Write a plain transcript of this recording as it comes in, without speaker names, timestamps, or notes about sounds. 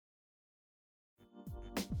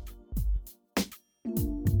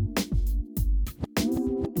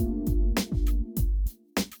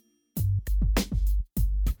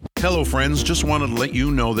Hello, friends. Just wanted to let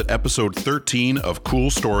you know that episode 13 of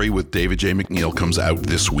Cool Story with David J. MacNeil comes out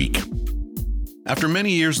this week. After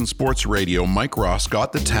many years in sports radio, Mike Ross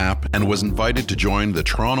got the tap and was invited to join the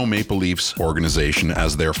Toronto Maple Leafs organization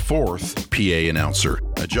as their fourth PA announcer,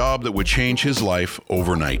 a job that would change his life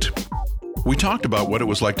overnight. We talked about what it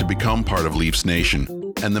was like to become part of Leafs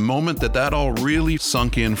Nation and the moment that all really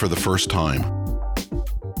sunk in for the first time.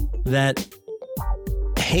 That,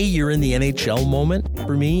 hey, you're in the NHL moment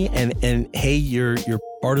for me, and hey, you're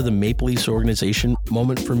part of the Maple Leafs organization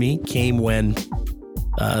moment for me came when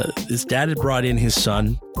his dad had brought in his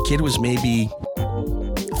son. Kid was maybe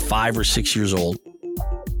 5 or 6 years old.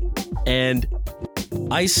 And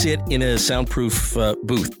I sit in a soundproof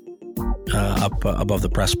booth up above the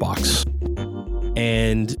press box.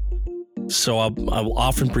 And so I'll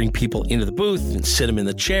often bring people into the booth and sit them in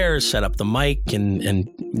the chair, set up the mic and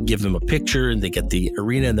give them a picture, and they get the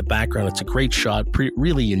arena in the background. It's a great shot,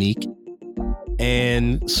 really unique.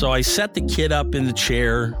 And so I set the kid up in the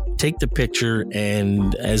chair, take the picture,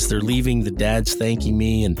 and as they're leaving, the dad's thanking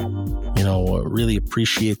me and, really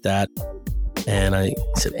appreciate that. And I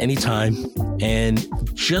said, anytime. And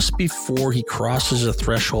just before he crosses the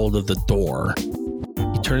threshold of the door,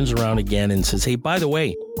 he turns around again and says, hey, by the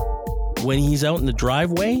way, when he's out in the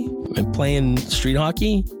driveway and playing street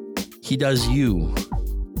hockey, he does you.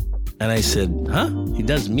 And I said, huh? He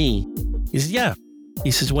does me? He said, yeah.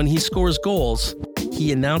 He says, when he scores goals,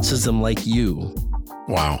 he announces them like you.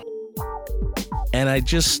 Wow. And I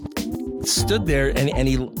just stood there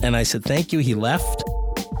and I said, thank you. He left.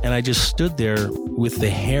 And I just stood there with the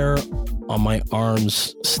hair on my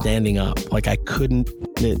arms standing up. Like I couldn't.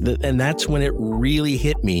 And that's when it really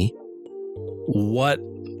hit me what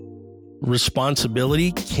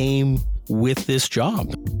responsibility came with this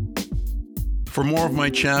job. For more of my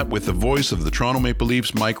chat with the voice of the Toronto Maple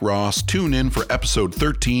Leafs, Mike Ross, tune in for episode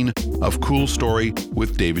 13 of Cool Story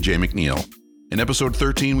with David J. MacNeil. In episode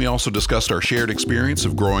 13, we also discussed our shared experience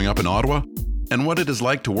of growing up in Ottawa and what it is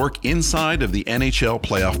like to work inside of the NHL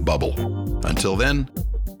playoff bubble. Until then,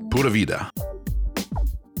 pura vida.